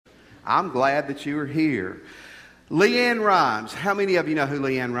I'm glad that you are here. LeAnn Rimes. How many of you know who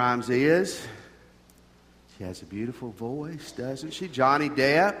LeAnn Rimes is? She has a beautiful voice, doesn't she? Johnny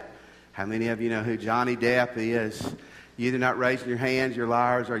Depp. How many of you know who Johnny Depp is? You're either not raising your hands, you're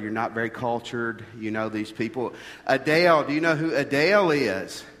liars, or you're not very cultured. You know these people. Adele. Do you know who Adele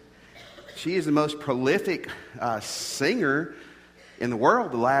is? She is the most prolific singer in the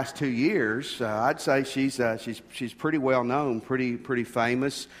world the last 2 years. I'd say she's pretty well known, pretty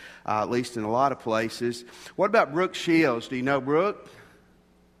famous, at least in a lot of places. What about Brooke Shields? Do you know Brooke?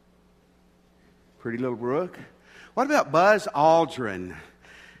 Pretty little Brooke. What about Buzz Aldrin?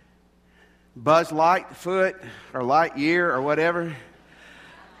 Buzz Lightfoot or Lightyear or whatever?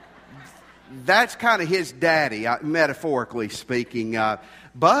 That's kind of his daddy, metaphorically speaking.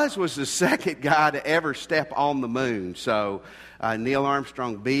 Buzz was the second guy to ever step on the moon. So Neil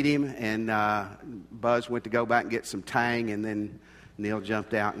Armstrong beat him, and Buzz went to go back and get some Tang, and then Neil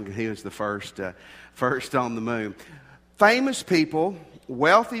jumped out, and he was the first on the moon. Famous people,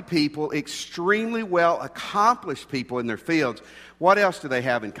 wealthy people, extremely well accomplished people in their fields. What else do they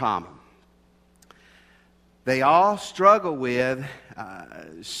have in common? They all struggle with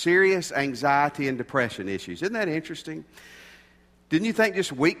serious anxiety and depression issues. Isn't that interesting? Didn't you think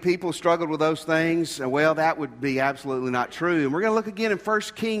just weak people struggled with those things? Well, that would be absolutely not true. And we're going to look again in 1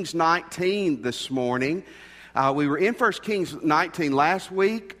 Kings 19 this morning. We were in 1 Kings 19 last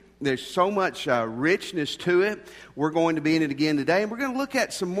week. There's so much richness to it. We're going to be in it again today. And we're going to look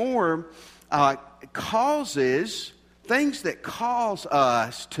at some more causes, things that cause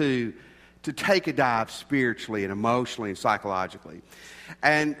us to take a dive spiritually and emotionally and psychologically.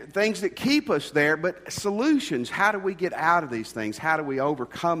 And things that keep us there, but solutions. How do we get out of these things? How do we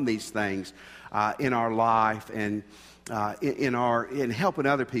overcome these things in our life and in helping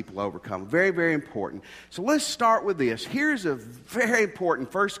other people overcome? Very, very important. So let's start with this. Here's a very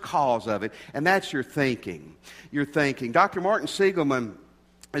important first cause of it, and that's your thinking. Your thinking. Dr. Martin Seligman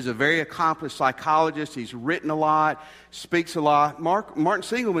is a very accomplished psychologist. He's written a lot, speaks a lot. Martin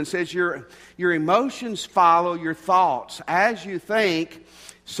Seligman says your emotions follow your thoughts. As you think,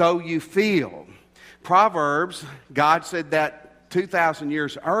 so you feel. Proverbs, God said that 2,000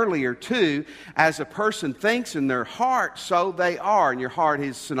 years earlier too. As a person thinks in their heart, so they are. And your heart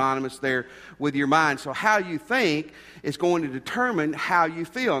is synonymous there with your mind. So how you think is going to determine how you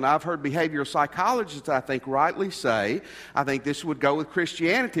feel. And I've heard behavioral psychologists, I think, rightly say, I think this would go with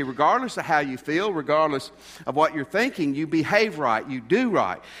Christianity. Regardless of how you feel, regardless of what you're thinking, you behave right, you do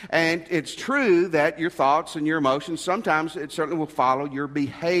right. And it's true that your thoughts and your emotions, sometimes it certainly will follow your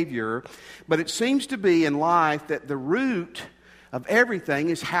behavior. But it seems to be in life that the root of everything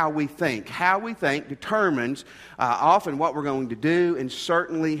is how we think. How we think determines often what we're going to do and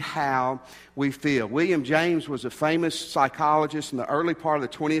certainly how we feel. William James was a famous psychologist in the early part of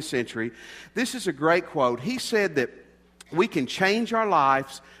the 20th century. This is a great quote. He said that we can change our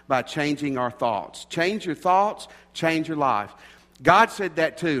lives by changing our thoughts. Change your thoughts, change your life. God said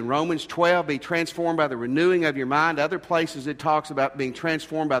that too. In Romans 12, be transformed by the renewing of your mind. Other places it talks about being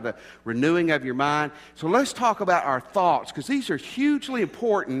transformed by the renewing of your mind. So let's talk about our thoughts, because these are hugely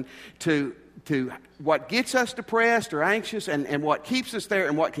important to what gets us depressed or anxious and what keeps us there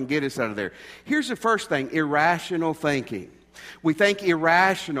and what can get us out of there. Here's the first thing, irrational thinking. We think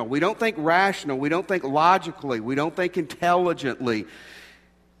irrational. We don't think rational. We don't think logically. We don't think intelligently.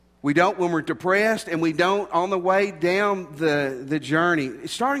 We don't when we're depressed, and we don't on the way down the journey.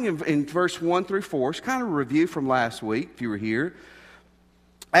 Starting in verse 1 through 4, it's kind of a review from last week, if you were here.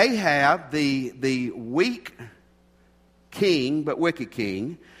 Ahab, the weak king, but wicked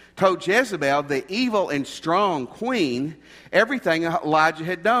king, told Jezebel, the evil and strong queen, everything Elijah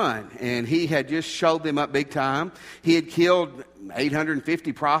had done. And he had just showed them up big time. He had killed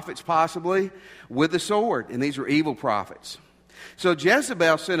 850 prophets possibly with the sword, and these were evil prophets. So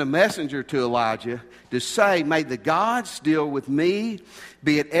Jezebel sent a messenger to Elijah to say, may the gods deal with me,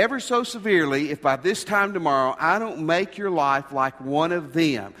 be it ever so severely, if by this time tomorrow I don't make your life like one of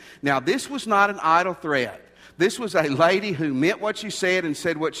them. Now, this was not an idle threat. This was a lady who meant what she said and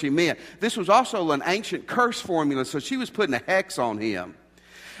said what she meant. This was also an ancient curse formula, so she was putting a hex on him.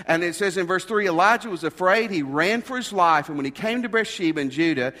 And it says in verse 3, Elijah was afraid. He ran for his life, and when he came to Beersheba in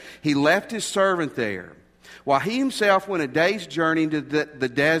Judah, he left his servant there. While he himself went a day's journey into the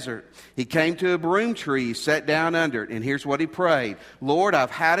desert, he came to a broom tree, he sat down under it, and here's what he prayed. Lord,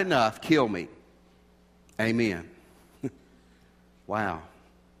 I've had enough, kill me. Amen. Wow.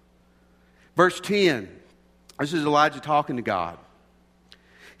 Verse 10, this is Elijah talking to God.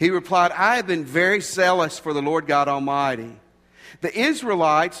 He replied, I have been very zealous for the Lord God Almighty. The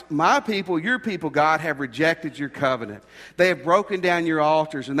Israelites, my people, your people, God, have rejected your covenant. They have broken down your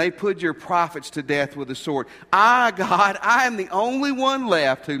altars, and they put your prophets to death with the sword. I, God, I am the only one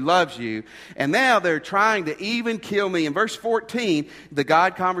left who loves you, and now they're trying to even kill me. In verse 14, the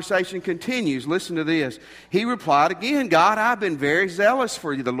God conversation continues. Listen to this. He replied again, God, I've been very zealous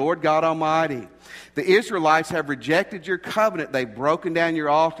for you, the Lord God Almighty. The Israelites have rejected your covenant. They've broken down your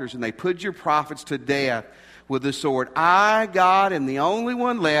altars, and they put your prophets to death with the sword. I, God, am the only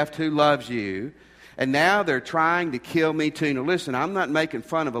one left who loves you, and now they're trying to kill me too. Now listen, I'm not making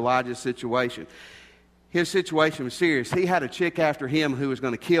fun of Elijah's situation. His situation was serious. He had a chick after him who was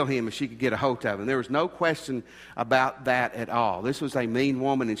going to kill him if she could get a hold of him. There was no question about that at all. This was a mean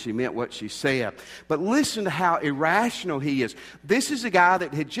woman, and she meant what she said. But listen to how irrational he is. This is a guy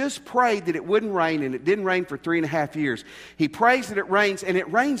that had just prayed that it wouldn't rain, and it didn't rain for 3.5 years. He prays that it rains, and it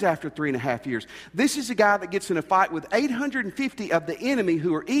rains after 3.5 years. This is a guy that gets in a fight with 850 of the enemy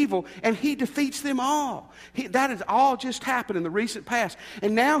who are evil, and he defeats them all. That has all just happened in the recent past.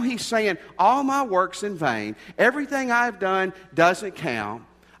 And now he's saying, all my works in vain. Everything I've done doesn't count.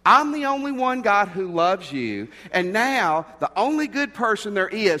 I'm the only one, God, who loves you. And now, the only good person there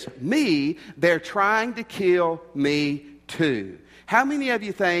is, me, they're trying to kill me too. How many of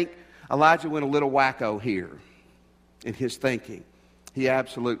you think Elijah went a little wacko here in his thinking? He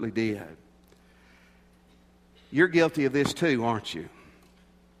absolutely did. You're guilty of this too, aren't you?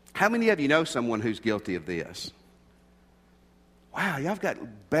 How many of you know someone who's guilty of this? Wow, y'all got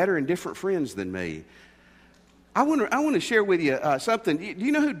better and different friends than me. I want to share with you something. Do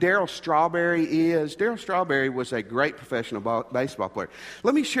you know who Darryl Strawberry is? Darryl Strawberry was a great professional baseball player.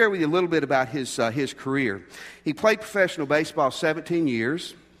 Let me share with you a little bit about his career. He played professional baseball 17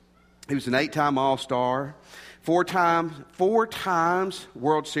 years. He was an 8-time All-Star, four times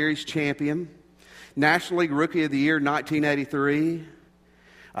World Series champion, National League Rookie of the Year 1983,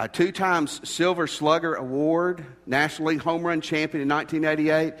 2 times Silver Slugger Award, National League Home Run Champion in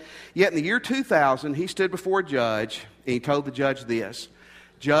 1988. Yet in the year 2000, he stood before a judge, and he told the judge this: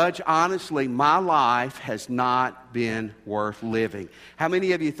 Judge, honestly, my life has not been worth living. How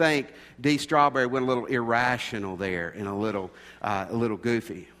many of you think D. Strawberry went a little irrational there and a little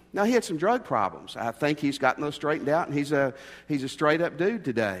goofy? Now, he had some drug problems. I think he's gotten those straightened out, and he's a straight-up dude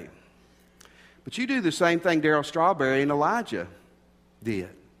today. But you do the same thing Darryl Strawberry and Elijah did.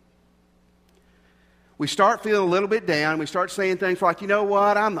 We start feeling a little bit down. We start saying things like, you know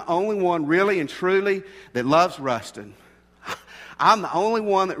what? I'm the only one really and truly that loves Ruston. I'm the only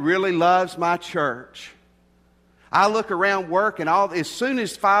one that really loves my church. I look around work, and as soon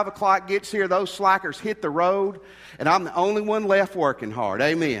as 5 o'clock gets here, those slackers hit the road, and I'm the only one left working hard.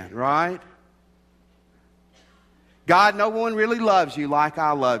 Amen, right? God, no one really loves you like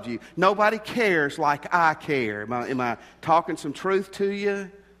I love you. Nobody cares like I care. Am I talking some truth to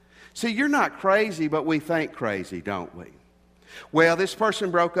you? See, you're not crazy, but we think crazy, don't we? Well, this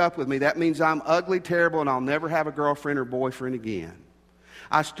person broke up with me. That means I'm ugly, terrible, and I'll never have a girlfriend or boyfriend again.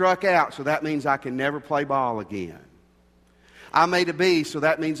 I struck out, so that means I can never play ball again. I made a B, so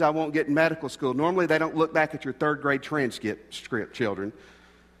that means I won't get in medical school. Normally, they don't look back at your 3rd grade transcript, children.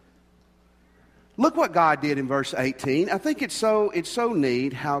 Look what God did in verse 18. I think it's so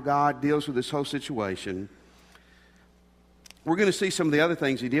neat how God deals with this whole situation. We're going to see some of the other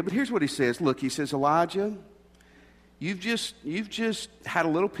things he did, but here's what he says. Look, he says, Elijah, you've just had a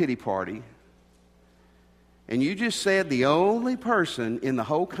little pity party, and you just said the only person in the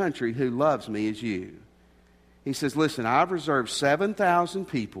whole country who loves me is you. He says, listen, I've reserved 7,000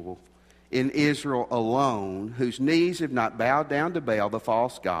 people in Israel alone whose knees have not bowed down to Baal, the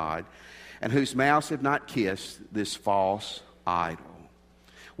false god, and whose mouths have not kissed this false idol.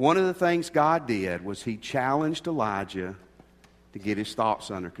 One of the things God did was he challenged Elijah to get his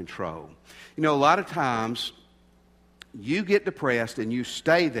thoughts under control. You know, a lot of times you get depressed and you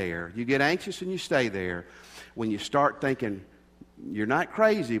stay there. You get anxious and you stay there when you start thinking, you're not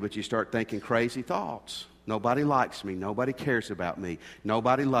crazy, but you start thinking crazy thoughts. Nobody likes me. Nobody cares about me.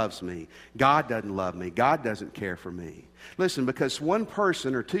 Nobody loves me. God doesn't love me. God doesn't care for me. Listen, because one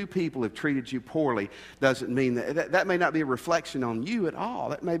person or 2 people have treated you poorly doesn't mean that may not be a reflection on you at all.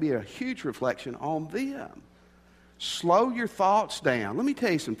 That may be a huge reflection on them. Slow your thoughts down. Let me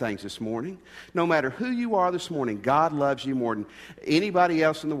tell you some things this morning. No matter who you are this morning, God loves you more than anybody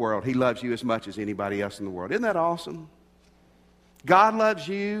else in the world. He loves you as much as anybody else in the world. Isn't that awesome? God loves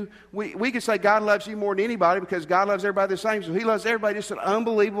you. We could say God loves you more than anybody because God loves everybody the same. So he loves everybody just an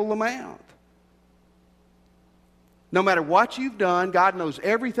unbelievable amount. No matter what you've done, God knows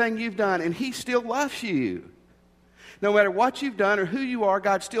everything you've done, and he still loves you. No matter what you've done or who you are,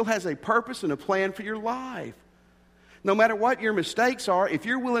 God still has a purpose and a plan for your life. No matter what your mistakes are, if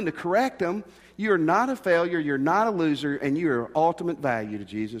you're willing to correct them, you're not a failure, you're not a loser, and you're of ultimate value to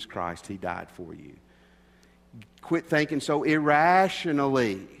Jesus Christ. He died for you. Quit thinking so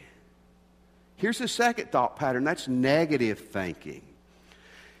irrationally. Here's the second thought pattern. That's negative thinking.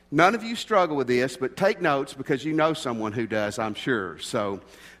 None of you struggle with this, but take notes because you know someone who does, I'm sure, so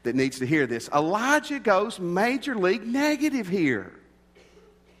that needs to hear this. Elijah goes major league negative here.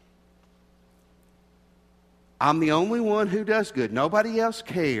 I'm the only one who does good. Nobody else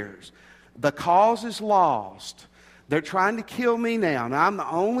cares. The cause is lost. They're trying to kill me now, and I'm the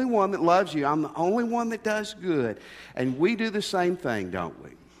only one that loves you. I'm the only one that does good. And we do the same thing, don't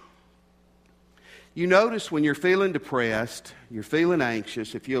we? You notice when you're feeling depressed, you're feeling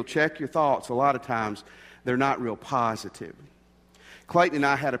anxious, if you'll check your thoughts, a lot of times they're not real positive. Clayton and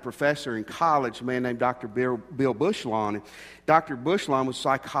I had a professor in college, a man named Dr. Bill Bushlawn. And Dr. Bushlawn was a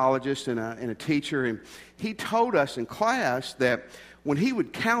psychologist and a teacher, and he told us in class that when he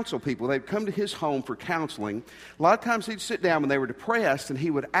would counsel people, they'd come to his home for counseling. A lot of times he'd sit down when they were depressed, and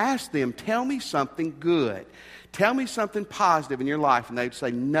he would ask them, tell me something good. Tell me something positive in your life. And they'd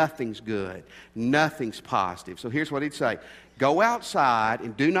say, nothing's good. Nothing's positive. So here's what he'd say. Go outside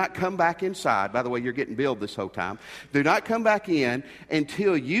and do not come back inside. By the way, you're getting billed this whole time. Do not come back in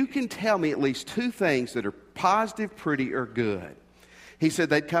until you can tell me at least two things that are positive, pretty, or good. He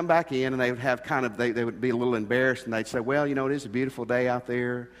said they'd come back in and they would have they would be a little embarrassed, and they'd say, well, you know, it is a beautiful day out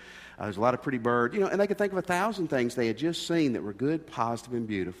there. There's a lot of pretty birds. You know, and they could think of 1,000 things they had just seen that were good, positive, and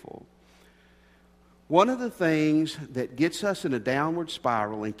beautiful. One of the things that gets us in a downward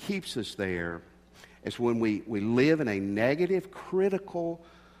spiral and keeps us there is when we live in a negative, critical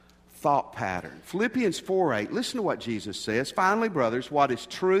thought pattern. Philippians 4:8, listen to what Jesus says. Finally, brothers, what is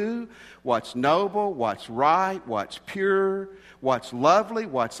true, what's noble, what's right, what's pure, what's lovely,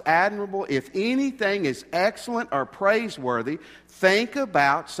 what's admirable, if anything is excellent or praiseworthy, think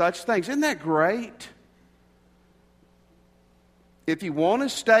about such things. Isn't that great? If you want to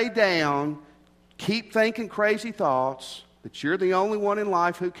stay down, keep thinking crazy thoughts, that you're the only one in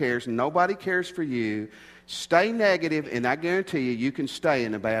life who cares and nobody cares for you, stay negative, and I guarantee you can stay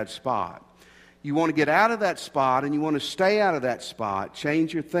in a bad spot. You want to get out of that spot and you want to stay out of that spot,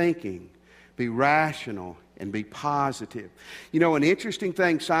 change your thinking, be rational, and be positive. You know, an interesting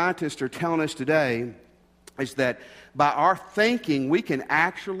thing scientists are telling us today is that by our thinking, we can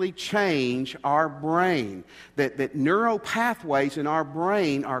actually change our brain. That neural pathways in our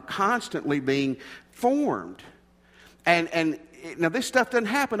brain are constantly being formed. And now, this stuff doesn't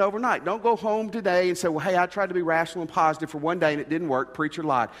happen overnight. Don't go home today and say, well, hey, I tried to be rational and positive for one day and it didn't work. Preacher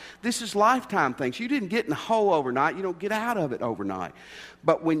lied. This is lifetime things. You didn't get in the hole overnight. You don't get out of it overnight.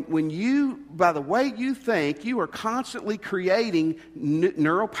 But when you, by the way you think, you are constantly creating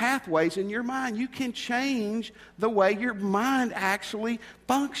neural pathways in your mind. You can change the way your mind actually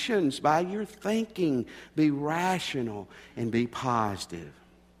functions by your thinking. Be rational and be positive.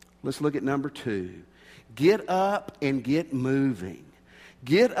 Let's look at number 2. Get up and get moving.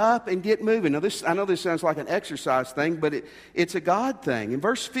 Get up and get moving. Now, I know this sounds like an exercise thing, but it's a God thing. In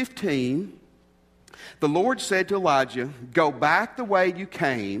verse 15, the Lord said to Elijah, go back the way you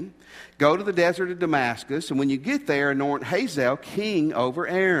came, go to the desert of Damascus, and when you get there, anoint Hazael king over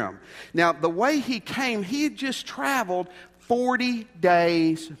Aram. Now, the way he came, he had just traveled 40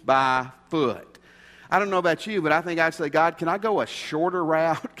 days by foot. I don't know about you, but I think I'd say, God, can I go a shorter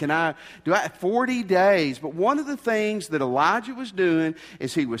route? Can I do 40 days? But one of the things that Elijah was doing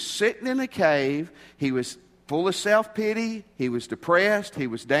is he was sitting in a cave. He was full of self-pity. He was depressed. He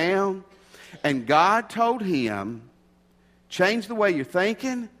was down. And God told him, change the way you're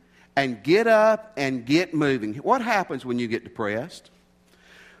thinking and get up and get moving. What happens when you get depressed?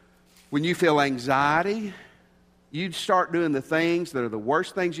 When you feel anxiety, you start doing the things that are the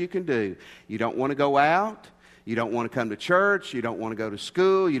worst things you can do. You don't want to go out. You don't want to come to church. You don't want to go to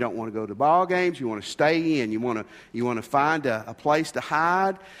school. You don't want to go to ball games. You want to stay in. You want to find a place to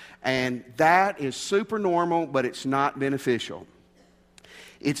hide. And that is super normal, but it's not beneficial.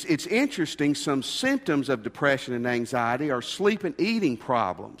 It's interesting, some symptoms of depression and anxiety are sleep and eating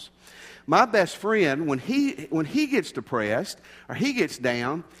problems. My best friend, when he gets depressed or he gets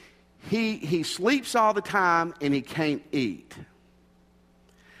down, he sleeps all the time and he can't eat.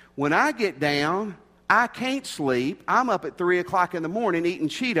 When I get down, I can't sleep. I'm up at 3 o'clock in the morning eating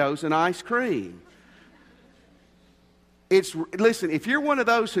Cheetos and ice cream. Listen, if you're one of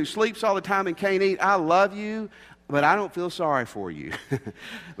those who sleeps all the time and can't eat, I love you, but I don't feel sorry for you.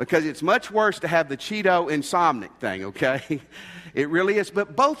 Because it's much worse to have the Cheeto insomnic thing, okay? It really is.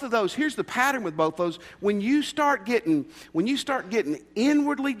 But both of those, here's the pattern with both those. When you start getting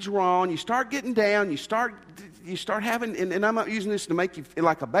inwardly drawn, you start getting down, you start you start having, and I'm not using this to make you feel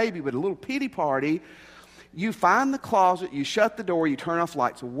like a baby, but a little pity party. You find the closet, you shut the door, you turn off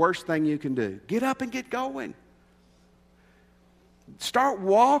lights. The worst thing you can do. Get up and get going. Start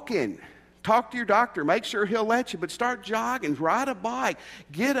walking. Talk to your doctor. Make sure he'll let you. But start jogging. Ride a bike.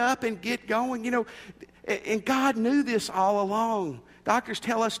 Get up and get going. You know, and God knew this all along. Doctors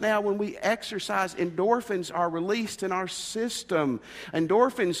tell us now when we exercise, endorphins are released in our system.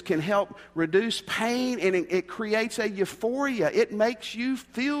 Endorphins can help reduce pain, and it creates a euphoria. It makes you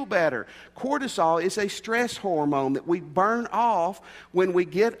feel better. Cortisol is a stress hormone that we burn off when we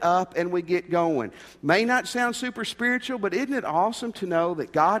get up and we get going. May not sound super spiritual, but isn't it awesome to know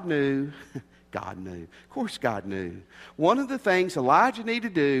that God knew? God knew. Of course God knew. One of the things Elijah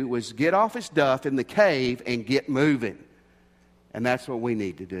needed to do was get off his duff in the cave and get moving. And that's what we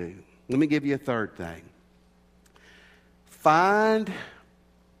need to do. Let me give you a third thing. Find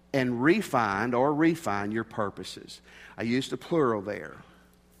and refine your purposes. I used a plural there.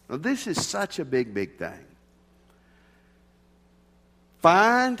 Now, this is such a big, big thing.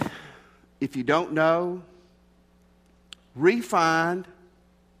 Find, if you don't know, refine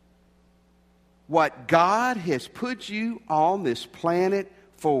what God has put you on this planet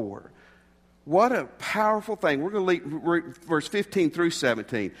for. What a powerful thing. We're going to read verse 15 through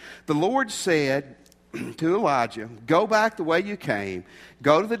 17. The Lord said to Elijah, go back the way you came.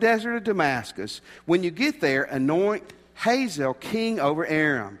 Go to the desert of Damascus. When you get there, anoint Hazael king over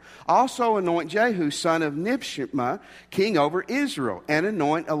Aram. Also anoint Jehu, son of Nimshah, king over Israel. And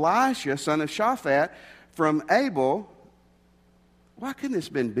anoint Elisha, son of Shaphat, from Abel. Why couldn't this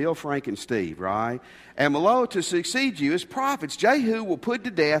have been Bill, Frank, and Steve, right? And Manoah to succeed you as prophets. Jehu will put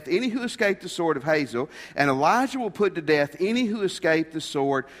to death any who escape the sword of Hazael, and Elijah will put to death any who escape the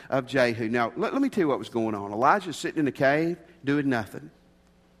sword of Jehu. Now, let me tell you what was going on. Elijah's sitting in a cave doing nothing.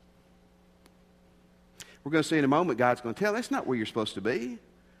 We're going to see in a moment, God's going to tell, that's not where you're supposed to be.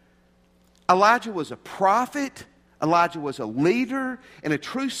 Elijah was a prophet. Elijah was a leader. In a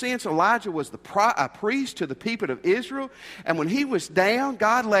true sense, Elijah was a priest to the people of Israel. And when he was down,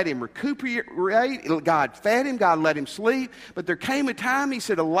 God let him recuperate. God fed him. God let him sleep. But there came a time, he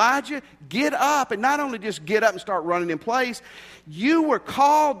said, Elijah, get up. And not only just get up and start running in place. You were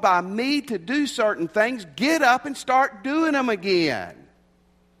called by me to do certain things. Get up and start doing them again.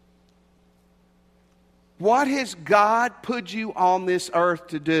 What has God put you on this earth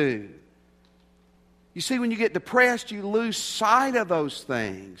to do? You see, when you get depressed, you lose sight of those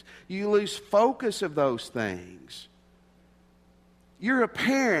things. You lose focus of those things. You're a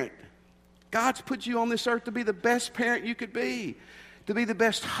parent. God's put you on this earth to be the best parent you could be, to be the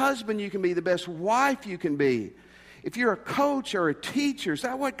best husband you can be, the best wife you can be. If you're a coach or a teacher, is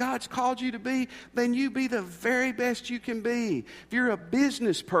that what God's called you to be? Then you be the very best you can be. If you're a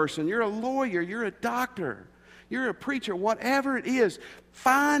business person, you're a lawyer, you're a doctor, you're a preacher, whatever it is,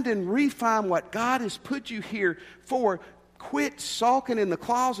 find and refine what God has put you here for. Quit sulking in the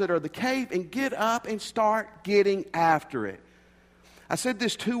closet or the cave and get up and start getting after it. I said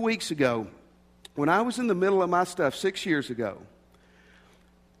this 2 weeks ago. When I was in the middle of my stuff 6 years ago,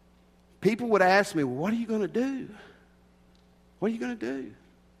 people would ask me, well, what are you going to do? What are you going to do?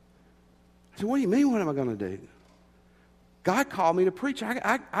 I said, what do you mean, what am I going to do? God called me to preach.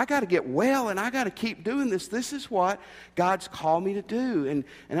 I got to get well, and I got to keep doing this. This is what God's called me to do. And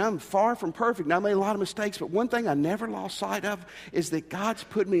I'm far from perfect. And I made a lot of mistakes, but one thing I never lost sight of is that God's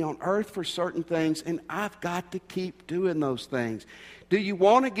put me on earth for certain things, and I've got to keep doing those things. Do you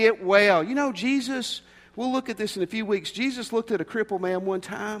want to get well? You know, Jesus, we'll look at this in a few weeks. Jesus looked at a crippled man one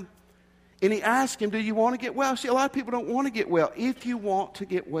time, and he asked him, do you want to get well? See, a lot of people don't want to get well. If you want to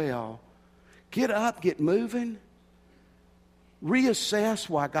get well, get up, get moving. Reassess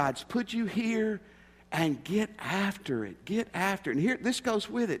why God's put you here and get after it. Get after it. And here, this goes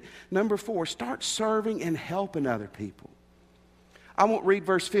with it. Number 4, start serving and helping other people. I won't read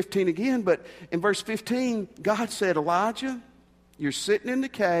verse 15 again, but in verse 15, God said, Elijah, you're sitting in the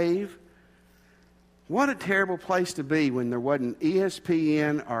cave. What a terrible place to be when there wasn't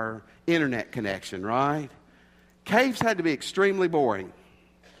ESPN or internet connection, right? Caves had to be extremely boring.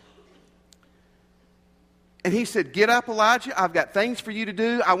 And he said, get up, Elijah. I've got things for you to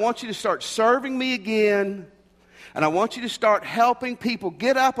do. I want you to start serving me again. And I want you to start helping people.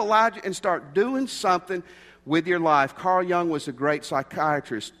 Get up, Elijah, and start doing something with your life. Carl Jung was a great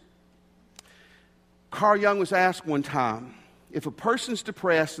psychiatrist. Carl Jung was asked one time, if a person's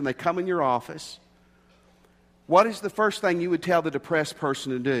depressed and they come in your office, what is the first thing you would tell the depressed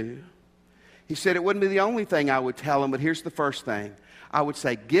person to do? He said, it wouldn't be the only thing I would tell them, but here's the first thing. I would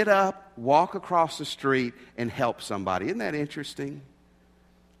say, get up, walk across the street, and help somebody. Isn't that interesting?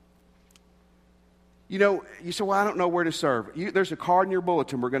 You know, you say, well, I don't know where to serve. There's a card in your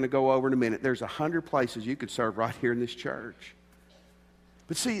bulletin we're going to go over in a minute. There's 100 places you could serve right here in this church.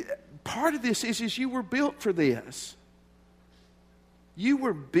 But see, part of this is you were built for this. You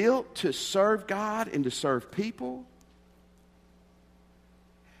were built to serve God and to serve people.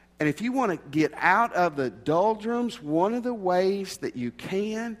 And if you want to get out of the doldrums, one of the ways that you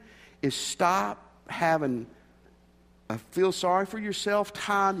can is stop having feel sorry for yourself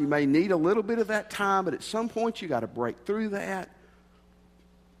time. You may need a little bit of that time, but at some point you got to break through that.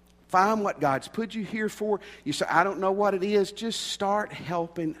 Find what God's put you here for. You say, I don't know what it is. Just start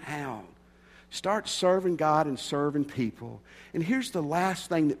helping out. Start serving God and serving people. And here's the last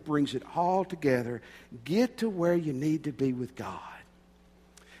thing that brings it all together. Get to where you need to be with God.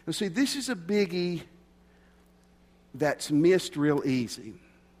 And see, this is a biggie that's missed real easy.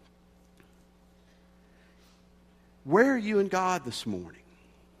 Where are you and God this morning?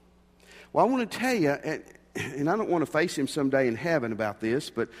 Well, I want to tell you, and I don't want to face him someday in heaven about this,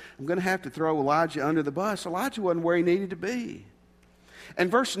 but I'm going to have to throw Elijah under the bus. Elijah wasn't where he needed to be.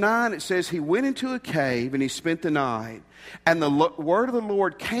 In verse 9, it says, he went into a cave and he spent the night. And the word of the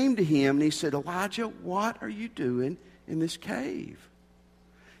Lord came to him, and he said, Elijah, what are you doing in this cave?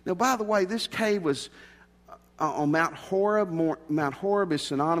 Now, by the way, this cave was on Mount Horeb. Mount Horeb is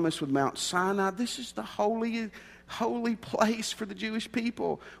synonymous with Mount Sinai. This is the holy place for the Jewish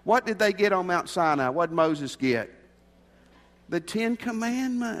people. What did they get on Mount Sinai? What did Moses get? The 10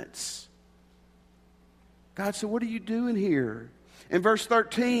 Commandments. God said, what are you doing here? In verse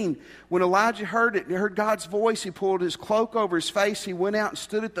 13, when Elijah heard it, he heard God's voice, he pulled his cloak over his face, he went out and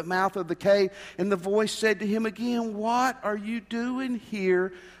stood at the mouth of the cave, and the voice said to him again, what are you doing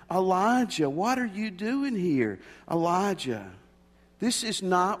here, Elijah? What are you doing here, Elijah? This is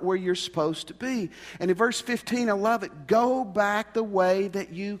not where you're supposed to be. And in verse 15, I love it. Go back the way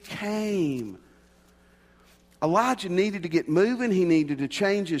that you came. Elijah needed to get moving. He needed to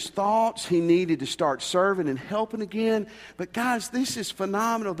change his thoughts. He needed to start serving and helping again. But guys, this is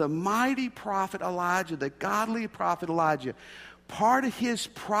phenomenal. The mighty prophet Elijah, the godly prophet Elijah, part of his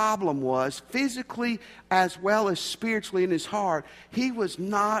problem was physically as well as spiritually in his heart, he was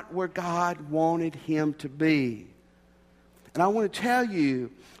not where God wanted him to be. And I want to tell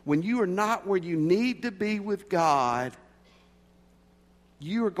you, when you are not where you need to be with God,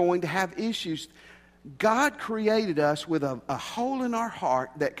 you are going to have issues. God created us with a hole in our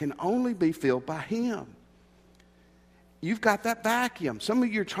heart that can only be filled by Him. You've got that vacuum. Some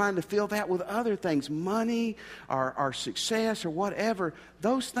of you are trying to fill that with other things, money or success or whatever.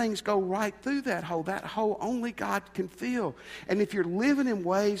 Those things go right through that hole. That hole only God can fill. And if you're living in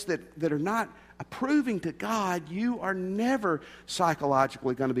ways that are not approving to God, you are never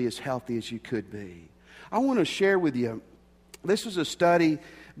psychologically going to be as healthy as you could be. I want to share with you, this was a study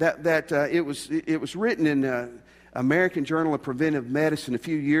that it was written in the American Journal of Preventive Medicine a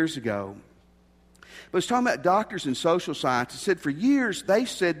few years ago. But it's talking about doctors and social science. It said for years they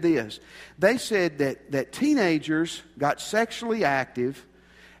said this. They said that teenagers got sexually active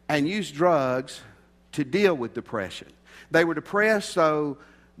and used drugs to deal with depression. They were depressed, so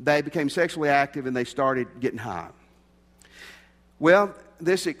they became sexually active and they started getting high. Well,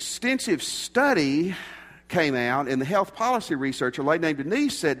 this extensive study came out, and the health policy researcher, a lady named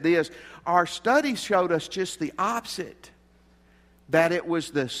Denise, said this: our study showed us just the opposite, that it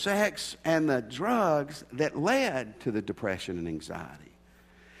was the sex and the drugs that led to the depression and anxiety.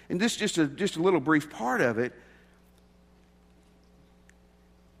 And this just a little brief part of it.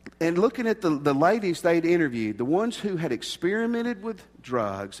 And looking at the ladies they'd interviewed, the ones who had experimented with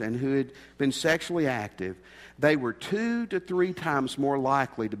drugs and who had been sexually active, they were 2 to 3 times more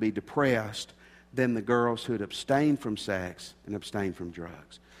likely to be depressed than the girls who had abstained from sex and abstained from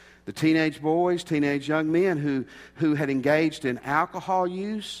drugs. The teenage boys, teenage young men who had engaged in alcohol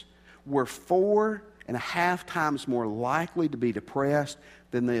use were 4.5 times more likely to be depressed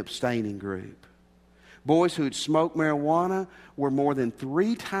than the abstaining group. Boys who had smoked marijuana were more than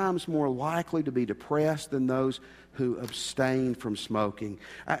 3 times more likely to be depressed than those who abstained from smoking.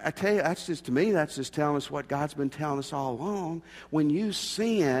 I tell you, that's just telling us what God's been telling us all along. When you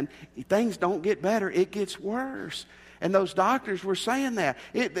sin, things don't get better, it gets worse. And those doctors were saying that.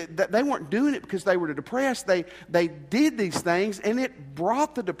 They weren't doing it because they were depressed. They did these things, and it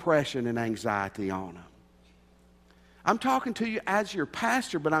brought the depression and anxiety on them. I'm talking to you as your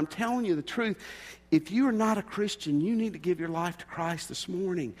pastor, but I'm telling you the truth. If you are not a Christian, you need to give your life to Christ this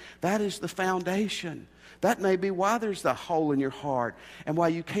morning. That is the foundation. That may be why there's the hole in your heart and why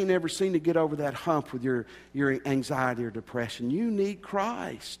you can't ever seem to get over that hump with your anxiety or depression. You need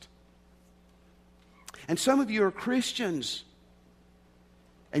Christ. And some of you are Christians,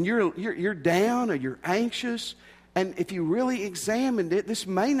 and you're down or you're anxious, and if you really examined it, this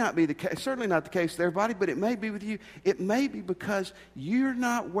may not be the case, certainly not the case with everybody, but it may be with you. It may be because you're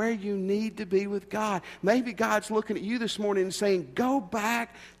not where you need to be with God. Maybe God's looking at you this morning and saying, go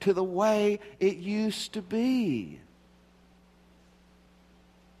back to the way it used to be.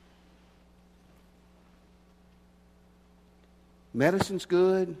 Medicine's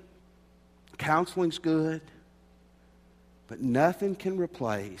good, counseling's good, but nothing can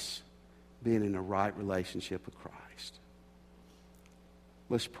replace being in a right relationship with Christ.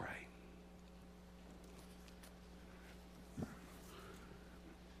 Let's pray.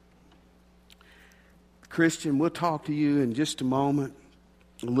 Christian, we'll talk to you in just a moment,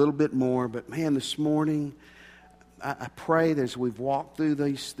 a little bit more, but man, this morning, I pray that as we've walked through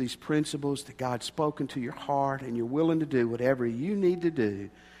these principles, that God's spoken to your heart and you're willing to do whatever you need to do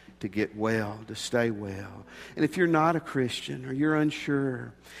to get well, to stay well. And if you're not a Christian or you're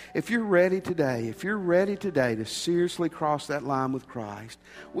unsure, if you're ready today to seriously cross that line with Christ,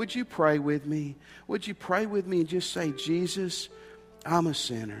 would you pray with me? Would you pray with me and just say, Jesus, I'm a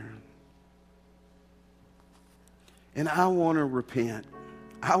sinner. And I want to repent.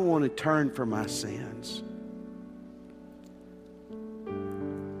 I want to turn from my sins.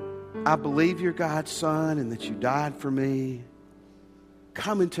 I believe you're God's Son and that you died for me.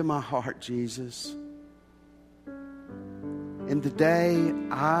 Come into my heart, Jesus. And today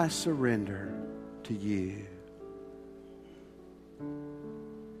I surrender to you.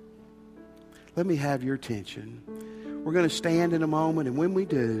 Let me have your attention. We're going to stand in a moment, and when we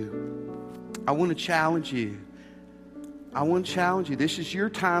do, I want to challenge you. I want to challenge you. This is your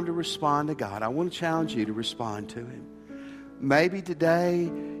time to respond to God. I want to challenge you to respond to Him. Maybe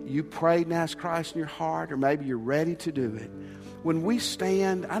today you prayed and asked Christ in your heart, or maybe you're ready to do it. When we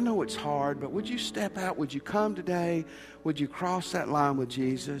stand, I know it's hard, but would you step out? Would you come today? Would you cross that line with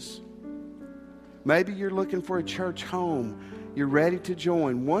Jesus? Maybe you're looking for a church home. You're ready to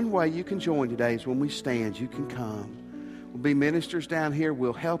join. One way you can join today is when we stand. You can come. We'll be ministers down here.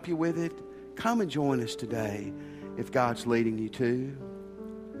 We'll help you with it. Come and join us today if God's leading you to.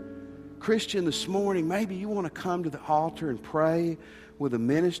 Christian, this morning, maybe you want to come to the altar and pray with a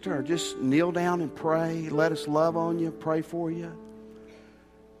minister, or just kneel down and pray. Let us love on you, pray for you.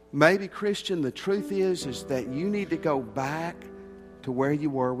 Maybe, Christian, the truth is that you need to go back to where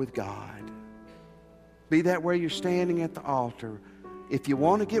you were with God. Be that where you're standing at the altar. If you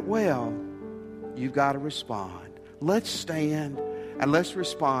want to get well, you've got to respond. Let's stand and let's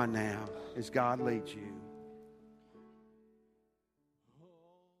respond now as God leads you.